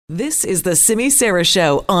This is the Simi Sara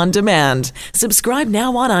Show on demand. Subscribe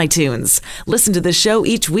now on iTunes. Listen to the show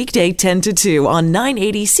each weekday 10 to 2 on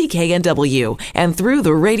 980 CKNW and through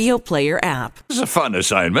the Radio Player app. This is a fun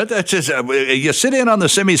assignment. That's just, you sit in on the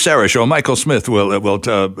Simi Sara Show. Michael Smith will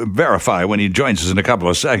verify when he joins us in a couple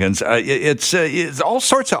of seconds. It's all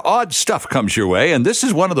sorts of odd stuff comes your way, and this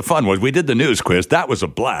is one of the fun ones. We did the news quiz. That was a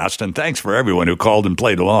blast, and thanks for everyone who called and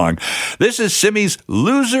played along. This is Simi's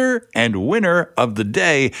loser and winner of the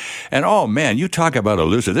day. And oh man, you talk about a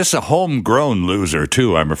loser. This is a homegrown loser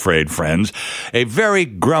too, I'm afraid, friends. A very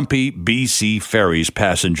grumpy BC Ferries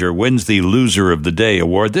passenger wins the Loser of the Day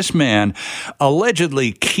award. This man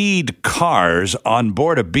allegedly keyed cars on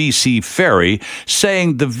board a BC ferry,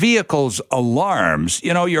 saying the vehicle's alarms,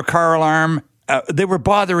 you know, your car alarm, they were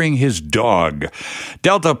bothering his dog.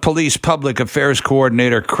 Delta Police Public Affairs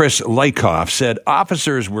Coordinator Chris Lakoff said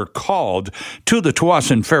officers were called to the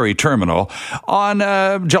Tsawwassen Ferry Terminal on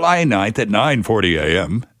July 9th at 9:40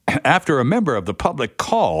 a.m. after a member of the public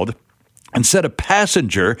called and said a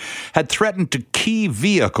passenger had threatened to key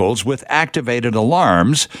vehicles with activated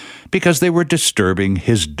alarms because they were disturbing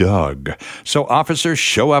his dog. So officers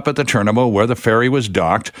show up at the terminal where the ferry was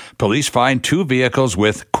docked. Police find two vehicles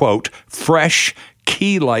with, quote, fresh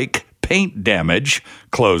key-like paint damage,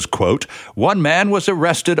 close quote. One man was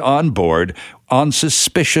arrested on board on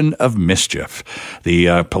suspicion of mischief.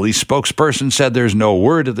 The police spokesperson said there's no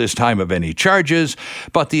word at this time of any charges,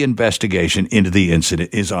 but the investigation into the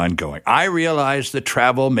incident is ongoing. I realize that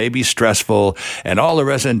travel may be stressful and all the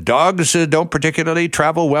rest, and dogs don't particularly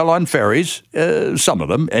travel well on ferries, some of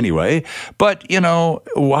them anyway, but, you know,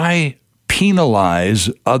 why penalize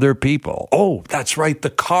other people? Oh, that's right. The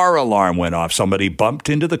car alarm went off. Somebody bumped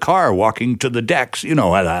into the car walking to the decks. You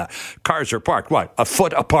know, cars are parked, what, a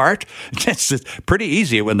foot apart? It's pretty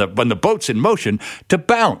easy when the boat's in motion to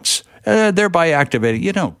bounce, thereby activating.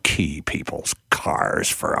 You don't key people's cars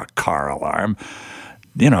for a car alarm.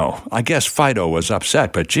 You know, I guess Fido was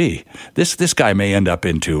upset, but gee, this guy may end up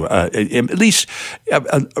into at least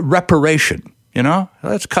a reparation. You know,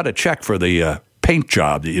 let's cut a check for the paint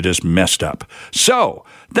job that you just messed up. So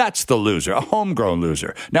that's the loser, a homegrown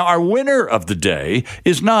loser. Now, our winner of the day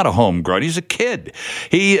is not a homegrown. He's a kid.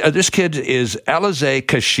 This kid is Alizé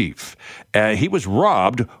Kashif. He was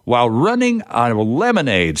robbed while running on a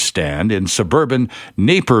lemonade stand in suburban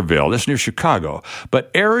Naperville. That's near Chicago. But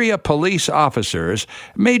area police officers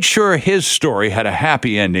made sure his story had a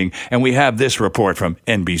happy ending, and we have this report from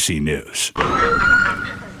NBC News.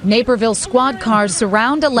 Naperville squad cars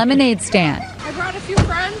surround a lemonade stand. I brought a few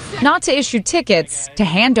friends. Not to issue tickets, to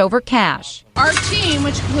hand over cash. Our team,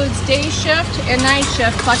 which includes day shift and night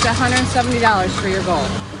shift, collected $170 for your goal.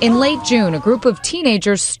 In late June, a group of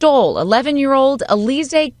teenagers stole 11-year-old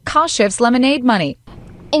Alizé Kashif's lemonade money.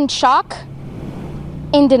 In shock,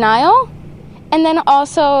 in denial, and then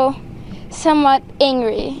also somewhat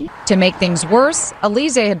angry. To make things worse,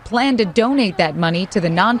 Alizé had planned to donate that money to the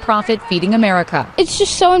nonprofit Feeding America. It's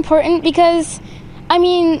just so important because, I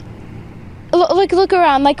mean, look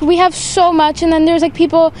around. Like, we have so much, and then there's, like,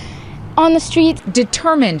 people on the street.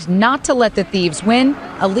 Determined not to let the thieves win,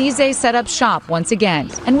 Alizé set up shop once again,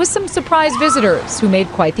 and with some surprise visitors who made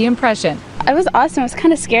quite the impression. It was awesome. I was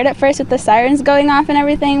kind of scared at first with the sirens going off and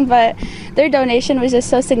everything, but their donation was just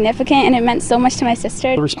so significant, and it meant so much to my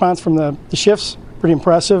sister. The response from the shifts, pretty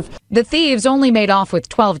impressive. The thieves only made off with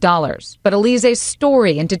 $12, but Alizé's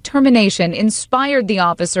story and determination inspired the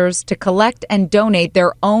officers to collect and donate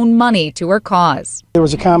their own money to her cause. There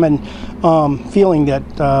was a common feeling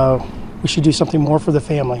that we should do something more for the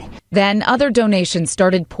family. Then other donations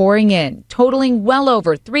started pouring in, totaling well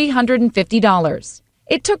over $350.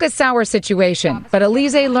 It took a sour situation, but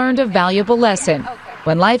Alizé learned a valuable lesson.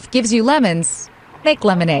 When life gives you lemons, make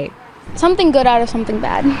lemonade. Something good out of something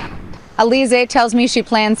bad. Alizé tells me she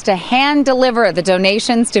plans to hand deliver the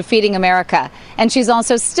donations to Feeding America, and she's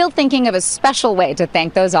also still thinking of a special way to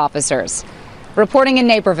thank those officers. Reporting in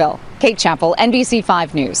Naperville, Kate Chappell, NBC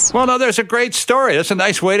 5 News. Well, no, there's a great story. That's a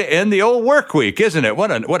nice way to end the old work week, isn't it?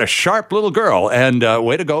 What a sharp little girl. And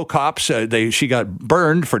way to go, cops. She got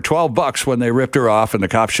burned for $12 when they ripped her off, and the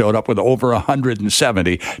cops showed up with over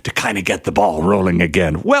 170 to kind of get the ball rolling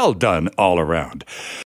again. Well done all around.